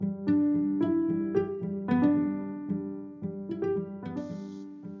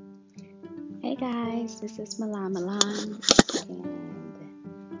This is Milan Milan,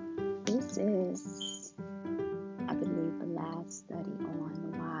 and this is, I believe, the last study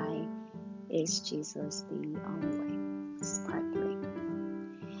on why is Jesus the only way. This is part 3.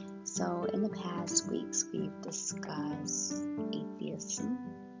 So, in the past weeks, we've discussed atheism.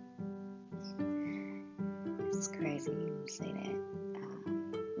 It's crazy to say that.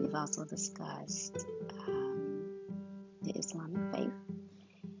 We've also discussed the Islamic faith.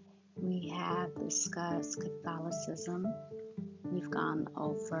 We have discussed Catholicism. We've gone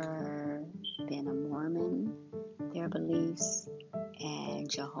over being a Mormon, their beliefs, and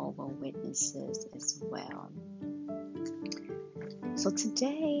Jehovah's Witnesses as well. So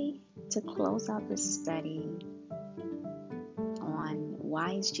today, to close out this study on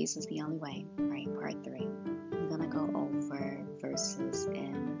why is Jesus the only way, right, part 3, we're going to go over verses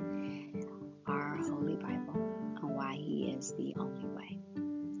in our Holy Bible on why he is the only way.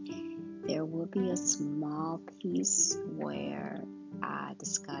 There will be a small piece where I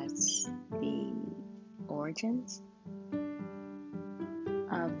discuss the origins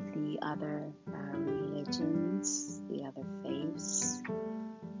of the other religions, the other faiths,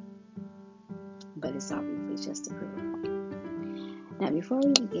 but it's obviously just to prove a point. Now, before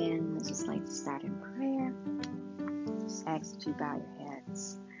we begin, I'd just like to start in prayer. Just ask that you bow your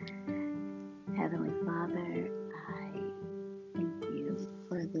heads. Heavenly Father, I thank you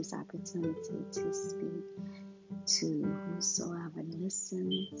for this opportunity to speak to whosoever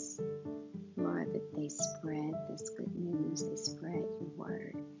listens. Lord, that they spread this good news, they spread your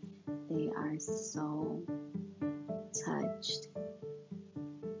word. They are so touched.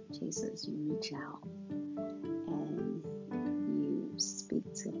 Jesus, you reach out and you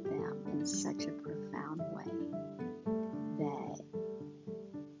speak to them in such a profound way that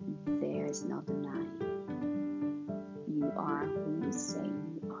there is no denying. You are who you say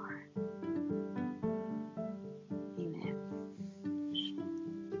you are. Amen.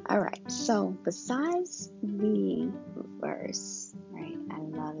 All right, so besides the verse, right, I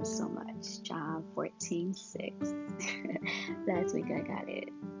love it so much, John 14:6. Last week I got it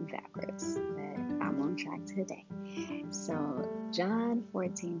backwards, but I'm on track today. So John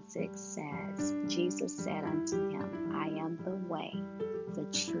 14:6 says, Jesus said unto him, I am the way, the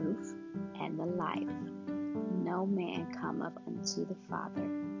truth, and the life. No man cometh unto the Father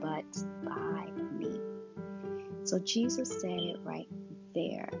but by me. So Jesus said it right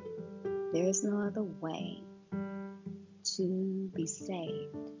there. There is no other way to be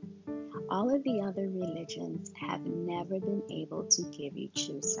saved. All of the other religions have never been able to give you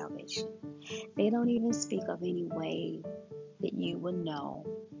true salvation. They don't even speak of any way that you will know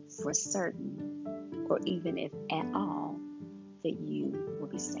for certain, or even if at all, that you will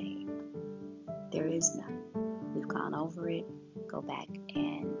be saved. There is none. We've gone over it. Go back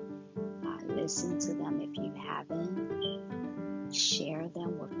and listen to them if you haven't. Share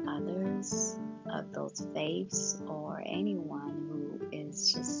them with others of those faiths or anyone who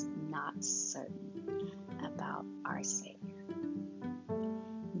is just not certain about our Savior.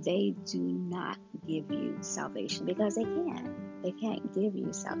 They do not give you salvation because they can't. They can't give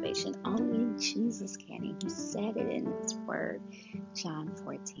you salvation. Only Jesus can. And he said it in his word, John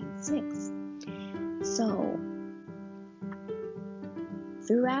 14:6. So,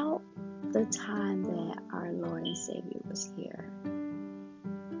 throughout the time that our Lord and Savior was here,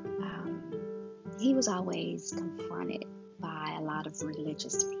 he was always confronted by a lot of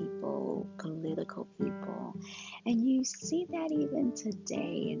religious people, political people. And you see that even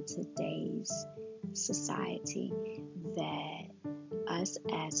today in today's society, that us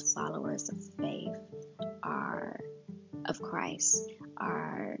as followers of faith of Christ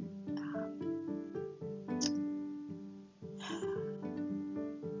are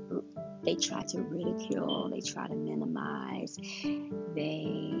they try to ridicule, they try to minimize,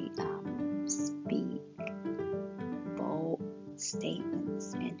 they speak bold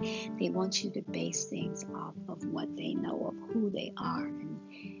statements, and they want you to base things off of what they know of who they are, and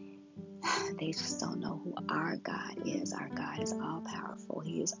they just don't know who our God is. Our God is all powerful.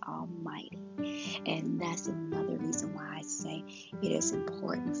 He is almighty. And that's another reason why I say it is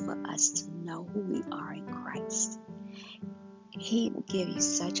important for us to know who we are in Christ. He will give you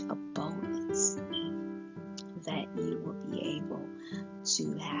such a boldness that you will be able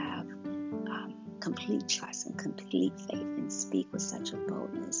to have complete trust and complete faith and speak with such a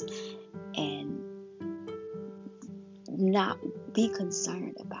boldness and not be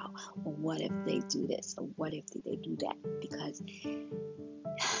concerned about, well, what if they do this or what if they do that, because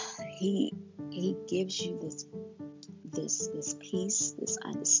he gives you this peace, this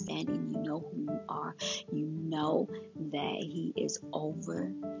understanding. You know who you are. You know that He is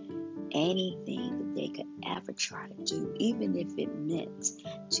over anything that they could ever try to do, even if it meant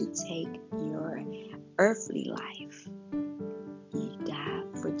to take your earthly life. You die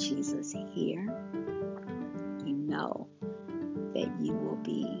for Jesus here. You know that you will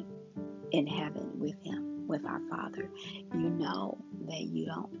be in heaven with Him, with our Father. You know that you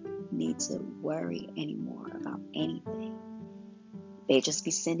don't need to worry anymore about anything. They just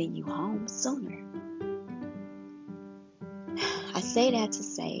be sending you home sooner. I say that to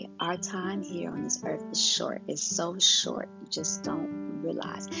say our time here on this earth is short. It's so short. You just don't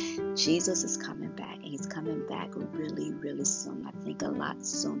realize. Jesus is coming back. And He's coming back really, really soon. I think a lot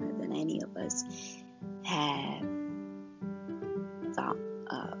sooner than any of us have thought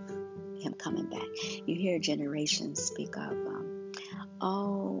of Him coming back. You hear generations speak of,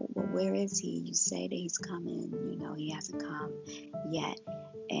 oh, well, where is He? You say that He's coming. He hasn't come yet.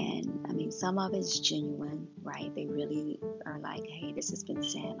 And I mean, some of it's genuine, right? They really are like, hey, this has been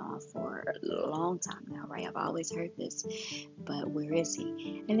saying on for a long time now, right? I've always heard this, but where is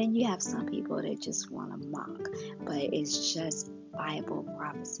He? And then you have some people that just want to mock, but it's just Bible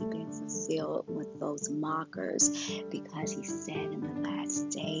prophecy being fulfilled with those mockers, because He said in the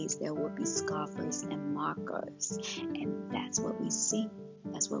last days there will be scoffers and mockers, and that's what we see.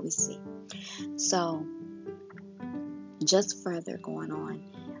 That's what we see. So just further going on,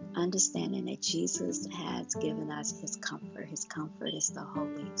 understanding that Jesus has given us His comfort. His comfort is the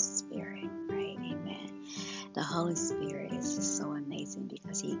Holy Spirit, right? Amen. The Holy Spirit is just so amazing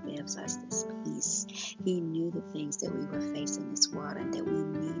because He gives us this peace. He knew the things that we were facing in this world and that we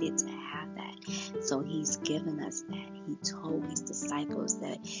needed to have that. So He's given us that. He told His disciples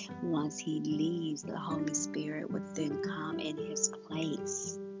that once He leaves, the Holy Spirit would then come in His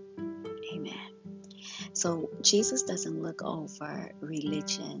place. Amen. So Jesus doesn't look over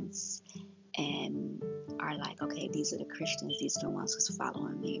religions and are like, okay, these are the Christians, these are the ones who's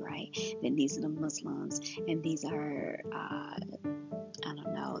following me, right? Then these are the Muslims, and these are,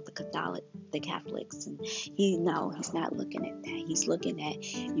 the Catholics. And He's not looking at that. He's looking at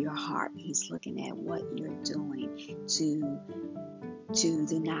your heart. He's looking at what you're doing to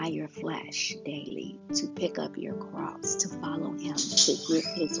deny your flesh daily, to pick up your cross, to follow Him, to get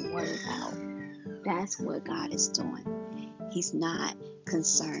His word out. That's what God is doing. He's not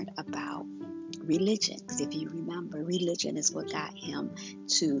concerned about religion, because if you remember, religion is what got Him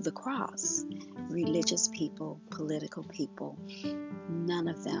to the cross. Religious people, political people, none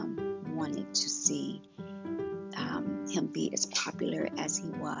of them wanted to see Him be as popular as He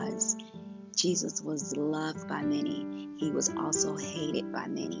was. Jesus was loved by many. He was also hated by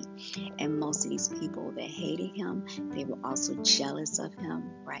many. And most of these people that hated Him, they were also jealous of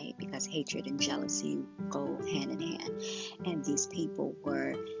Him, right? Because hatred and jealousy go hand in hand. And these people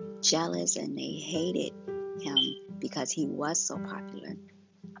were jealous and they hated Him because He was so popular.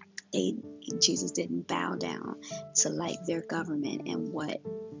 Jesus didn't bow down to like their government and what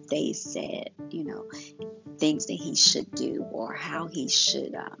they said, things that He should do or how he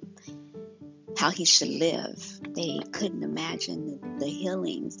should live. They couldn't imagine the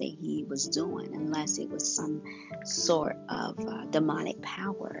healings that He was doing unless it was some sort of demonic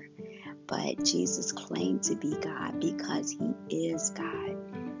power. But Jesus claimed to be God because He is God.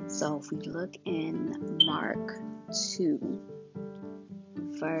 So if we look in Mark 2,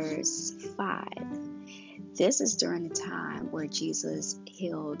 verse 5, this is during the time where Jesus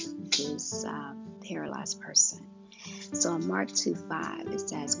healed this paralyzed person. So in Mark 2:5, it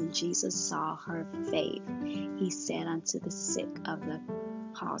says, when Jesus saw her faith, He said unto the sick of the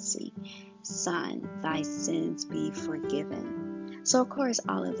palsy, Son, thy sins be forgiven. So of course,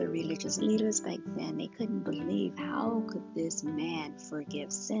 all of the religious leaders back then, they couldn't believe, how could this man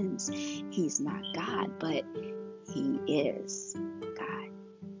forgive sins? He's not God, but He is God.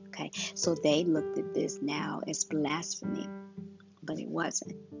 Okay, so they looked at this now as blasphemy, but it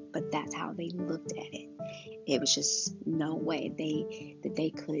wasn't. But that's how they looked at it. It was just no way that they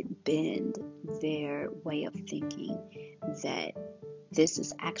could bend their way of thinking that this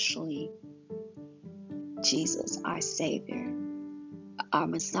is actually Jesus, our Savior, our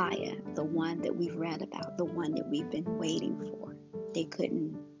Messiah, the one that we've read about, the one that we've been waiting for. They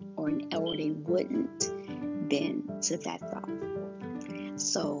couldn't or they wouldn't bend to that thought.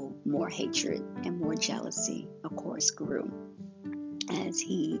 So more hatred and more jealousy, of course, grew as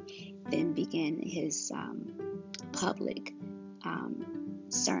He then began His public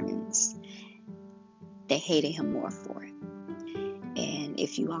sermons. They hated Him more for it. And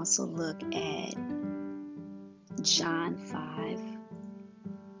if you also look at John 5,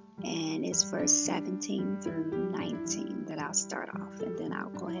 And it's verse 17 through 19 that I'll start off, and then I'll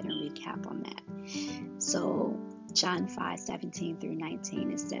go ahead and recap on that. So John 5:17 through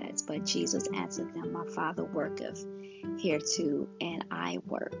 19, it says, "But Jesus answered them, My Father worketh hereto, and I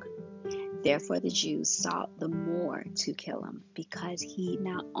work. Therefore the Jews sought the more to kill him, because he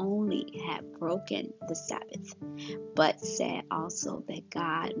not only had broken the Sabbath, but said also that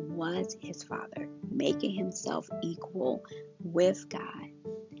God was his Father, making himself equal with God.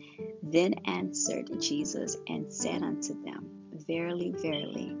 Then answered Jesus and said unto them, Verily,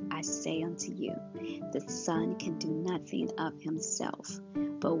 verily, I say unto you, the Son can do nothing of himself,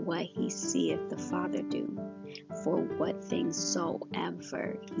 but what he seeth the Father do. For what things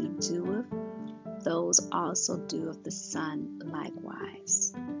soever he doeth, those also doeth the Son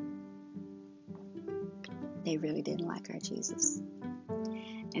likewise." They really didn't like our Jesus.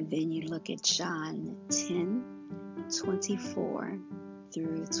 And then you look at John 10:24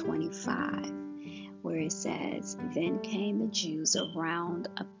 through 25, where it says, "Then came the Jews around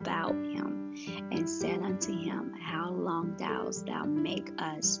about him, and said unto him, How long dost thou make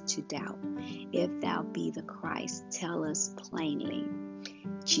us to doubt? If thou be the Christ, tell us plainly.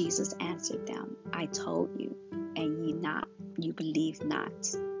 Jesus answered them, I told you, and you believe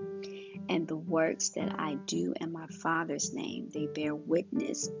not. And the works that I do in my Father's name, they bear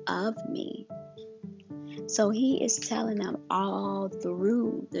witness of me." So he is telling them all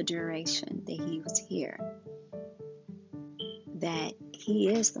through the duration that he was here that he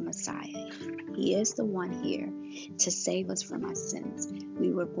is the Messiah. He is the one here to save us from our sins.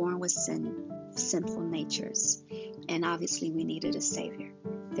 We were born with sinful natures, and obviously we needed a Savior.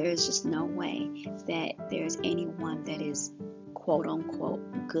 There is just no way that there's anyone that is quote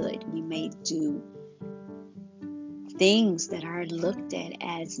unquote good. We may do things that are looked at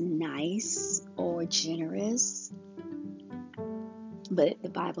as nice or generous, but the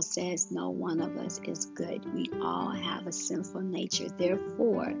Bible says no one of us is good. We all have a sinful nature.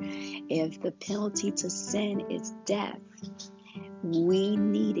 Therefore, if the penalty to sin is death, we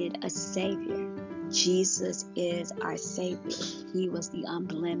needed a Savior. Jesus is our Savior. He was the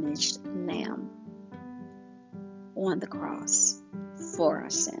unblemished Lamb on the cross for our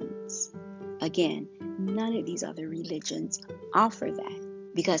sins. Again, none of these other religions offer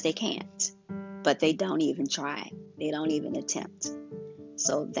that because they can't, but they don't even try. They don't even attempt.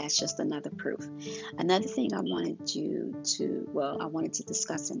 So that's just another proof. Another thing I wanted to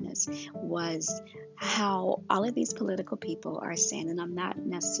discuss in this was how all of these political people are saying, and I'm not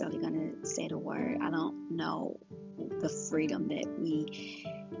necessarily going to say the word, I don't know the freedom that we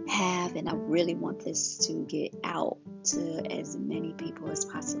have, and I really want this to get out to as many people as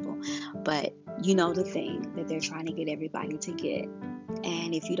possible. But you know the thing that they're trying to get everybody to get.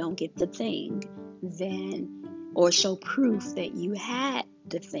 And if you don't get the thing, then, or show proof that you had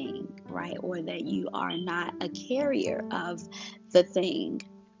the thing, right? Or that you are not a carrier of the thing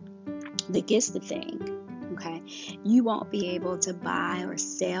that gets the thing, okay? You won't be able to buy or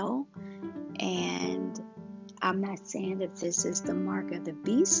sell. And I'm not saying that this is the mark of the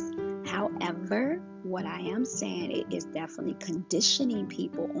beast. However, what I am saying, it is definitely conditioning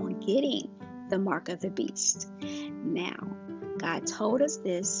people on getting the mark of the beast. Now, God told us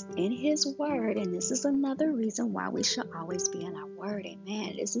this in his word, and this is another reason why we should always be in our word.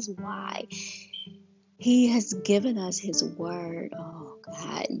 Amen. This is why he has given us his word. Oh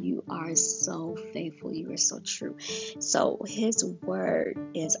God, you are so faithful. You are so true. So his word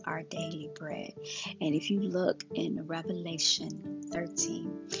is our daily bread. And if you look in Revelation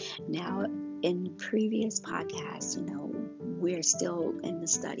 13, now in previous podcasts, we're still in the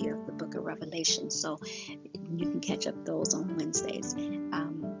study of the book of Revelation. So you can catch up those on Wednesdays,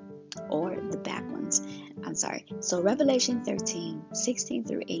 or the back ones. I'm sorry. So Revelation 13, 16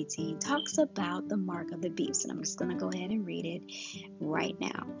 through 18 talks about the mark of the beast. And I'm just going to go ahead and read it right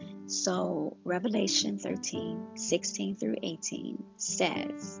now. So Revelation 13, 16 through 18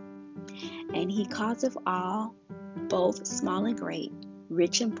 says, "And he causeth all, both small and great,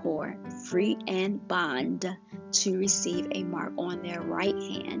 rich and poor, free and bond, to receive a mark on their right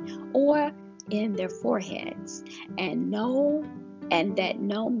hand or in their foreheads, and that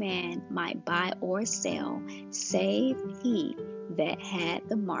no man might buy or sell, save he that had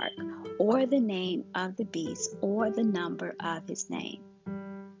the mark, or the name of the beast, or the number of his name."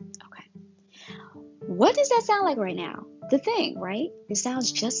 Okay. What does that sound like right now? The thing, right? It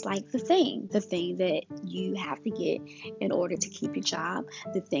sounds just like the thing that you have to get in order to keep your job,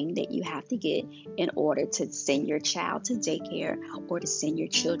 the thing that you have to get in order to send your child to daycare, or to send your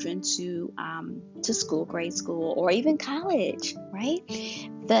children to school, grade school, or even college, right?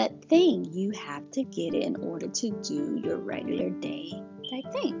 The thing you have to get in order to do your regular day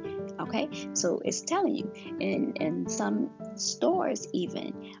exact thing. Okay, so it's telling you, and some stores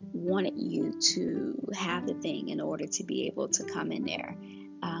even wanted you to have the thing in order to be able to come in there.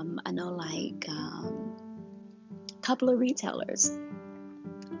 I know, like a couple of retailers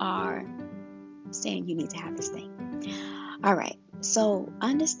are saying you need to have this thing. All right, so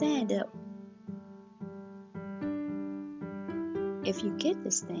understand that if you get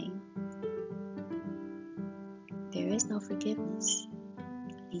this thing, there is no forgiveness.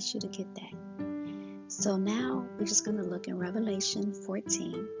 I need you to get that. So now we're just going to look in Revelation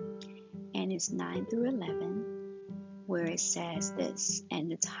 14, and it's 9 through 11, where it says this.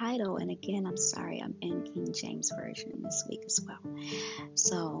 And the title, and again, I'm sorry, I'm in King James Version this week as well.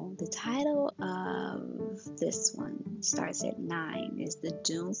 So the title of this one starts at 9, is The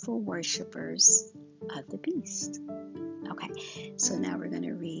Doom for Worshippers of the Beast. Okay, so now we're going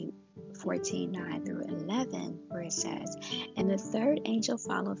to read 14, 9 through 11, where it says, And the third angel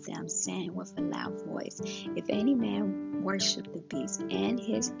followed them, saying with a loud voice, If any man worship the beast and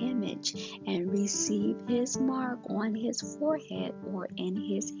his image, and receive his mark on his forehead or in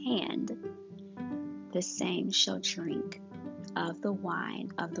his hand, the same shall drink of the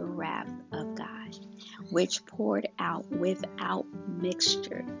wine of the wrath of God, which poured out without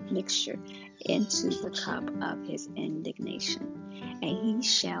mixture into the cup of his indignation. And he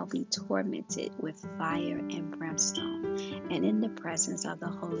shall be tormented with fire and brimstone, and in the presence of the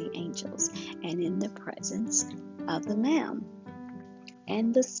holy angels, and in the presence of the Lamb.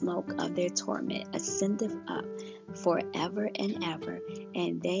 And the smoke of their torment ascendeth up forever and ever,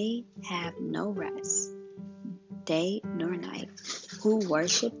 and they have no rest, day nor night, who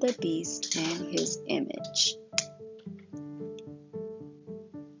worship the beast and his image,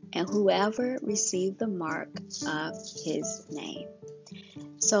 and whoever received the mark of his name.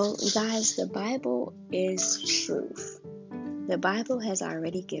 So, guys, the Bible is truth. The Bible has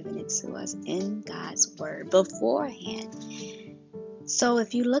already given it to us in God's word beforehand. So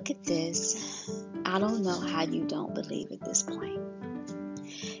if you look at this, I don't know how you don't believe at this point.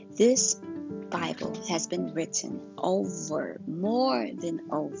 This Bible has been written more than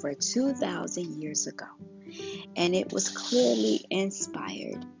over 2,000 years ago, and it was clearly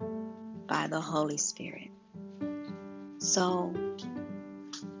inspired by the Holy Spirit. So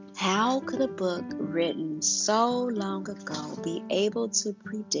how could a book written so long ago be able to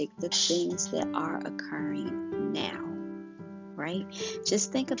predict the things that are occurring now? Right?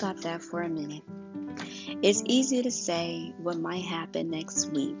 Just think about that for a minute. It's easy to say what might happen next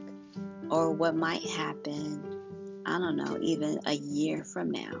week, or what might happen, I don't know, even a year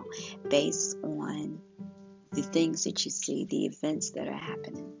from now, based on the things that you see, the events that are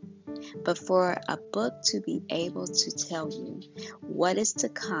happening. But for a book to be able to tell you what is to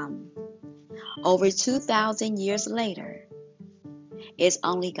come over 2,000 years later, it's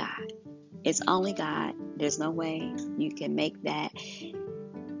only God. It's only God. There's no way you can make that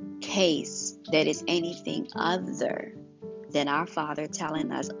case that it's anything other than our Father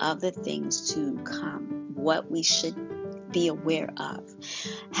telling us of the things to come, what we should be aware of,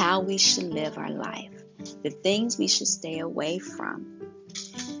 how we should live our life, the things we should stay away from.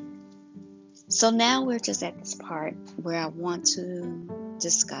 So now we're just at this part where I want to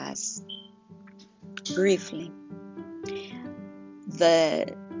discuss briefly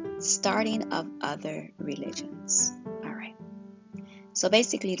the starting of other religions. All right. So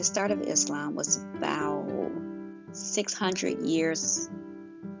basically, the start of Islam was about 600 years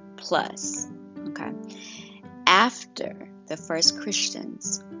plus. Okay. After the first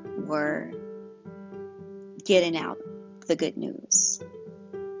Christians were getting out the good news.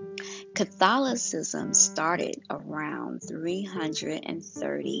 Catholicism started around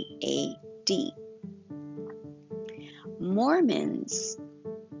 330 AD. Mormons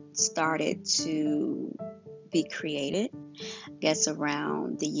started to be created, I guess,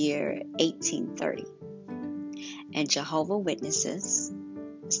 around the year 1830. And Jehovah's Witnesses,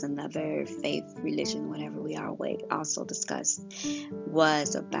 it's another faith, religion, whatever we are, we also discussed,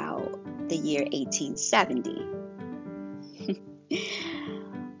 was about the year 1870.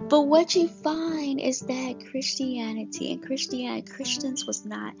 But what you find is that Christianity and Christians was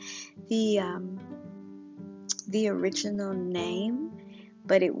not the original name,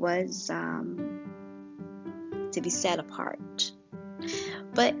 but it was to be set apart.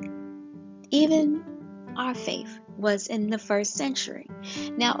 But even our faith was in the first century.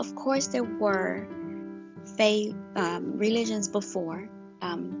 Now, of course, there were faith religions before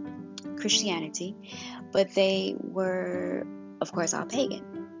Christianity, but they were, of course, all pagan.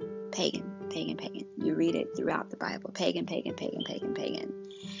 You read it throughout the Bible. Pagan.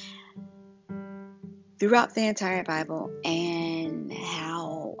 Throughout the entire Bible, and how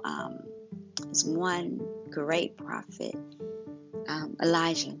There's one great prophet,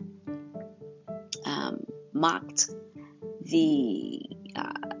 Elijah, mocked the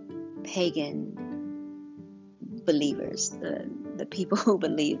pagan believers, the people who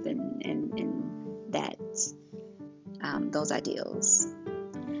believed in that those ideals.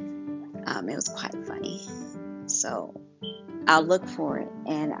 It was quite funny. So I'll look for it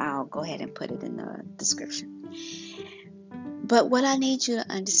and I'll go ahead and put it in the description. But what I need you to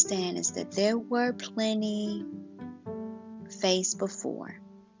understand is that there were plenty faced before,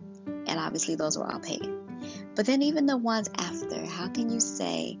 and obviously those were all pagan. But then even the ones after, how can you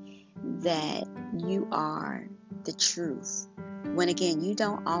say that you are the truth when again you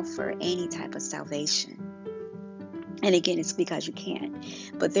don't offer any type of salvation? And again, it's because you can't.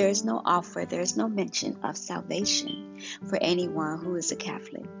 But there is no offer, there is no mention of salvation for anyone who is a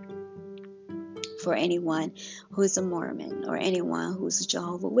Catholic, for anyone who is a Mormon, or anyone who is a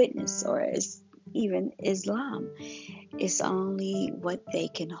Jehovah's Witness, or is even Islam. It's only what they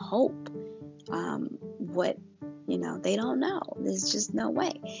can hope, what, they don't know. There's just no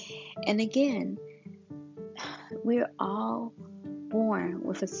way. And again, we're all born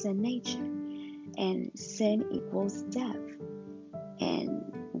with a sin nature, and sin equals death. And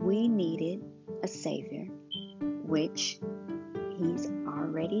we needed a Savior, which He's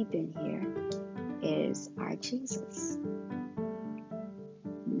already been here, is our Jesus.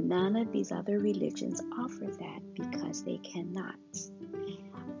 None of these other religions offer that because they cannot.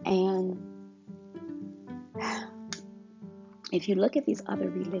 And if you look at these other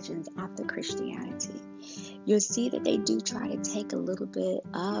religions after Christianity, you'll see that they do try to take a little bit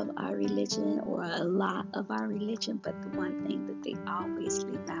of our religion or a lot of our religion, but the one thing that they always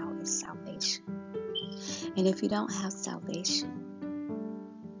leave out is salvation. And if you don't have salvation,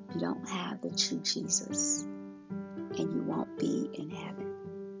 you don't have the true Jesus, and you won't be in heaven.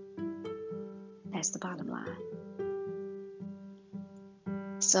 That's the bottom line.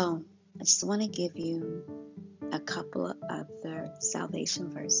 So I just want to give you a couple of other salvation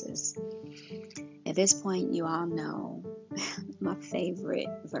verses. At this point, you all know my favorite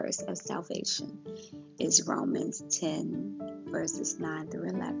verse of salvation is Romans 10, verses 9 through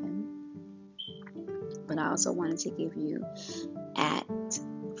 11. But I also wanted to give you Act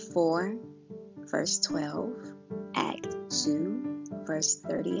 4, verse 12, Act 2, verse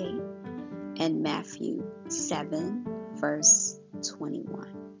 38, and Matthew 7, verse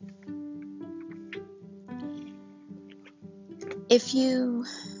 21. If you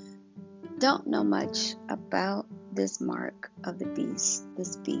don't know much about this mark of the beast,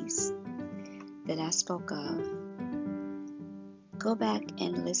 this beast that I spoke of, go back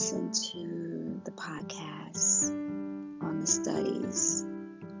and listen to the podcasts on the studies.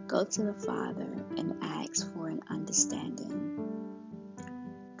 Go to the Father and ask for an understanding.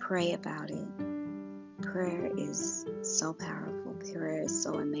 Pray about it. Prayer is so powerful. Prayer is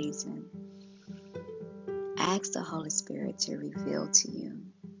so amazing. Ask the Holy Spirit to reveal to you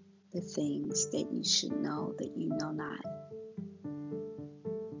the things that you should know that you know not.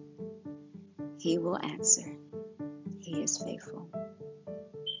 He will answer. He is faithful.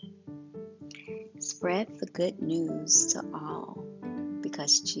 Spread the good news to all,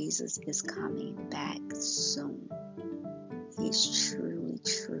 because Jesus is coming back soon. He's truly,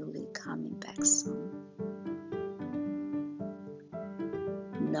 truly coming back soon.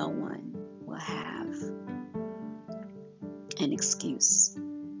 No one will have an excuse.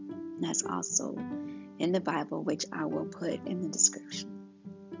 And that's also in the Bible, which I will put in the description.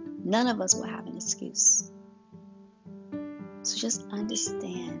 None of us will have an excuse. So just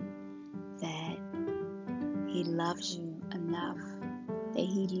understand that He loves you enough that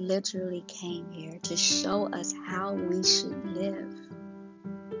He literally came here to show us how we should live.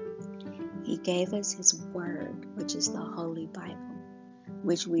 He gave us His Word, which is the Holy Bible,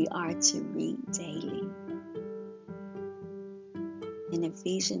 which we are to read daily. In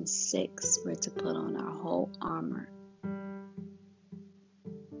Ephesians 6, we're to put on our whole armor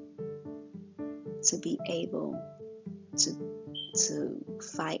to be able to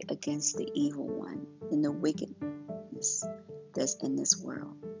fight against the evil one and the wickedness that's in this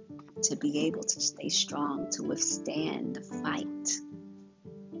world, to be able to stay strong, to withstand the fight.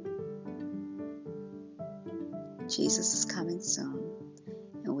 Jesus is coming soon,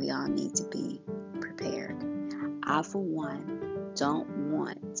 and we all need to be prepared. I, for one, don't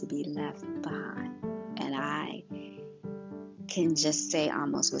want to be left behind, and I can just say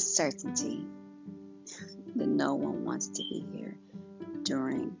almost with certainty that no one wants to be here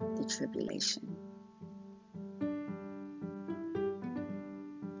during the tribulation.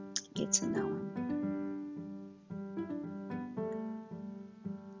 Get to know Him.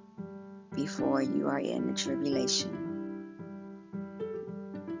 before you are in the tribulation.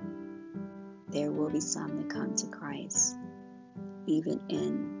 There will be some that come to Christ even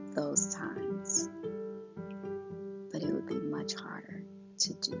in those times, but it would be much harder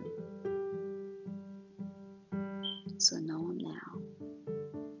to do. So know Him now.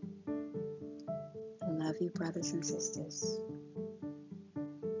 I love you, brothers and sisters.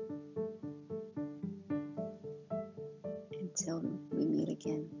 Until we meet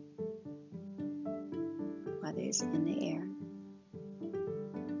again, whether it's in the air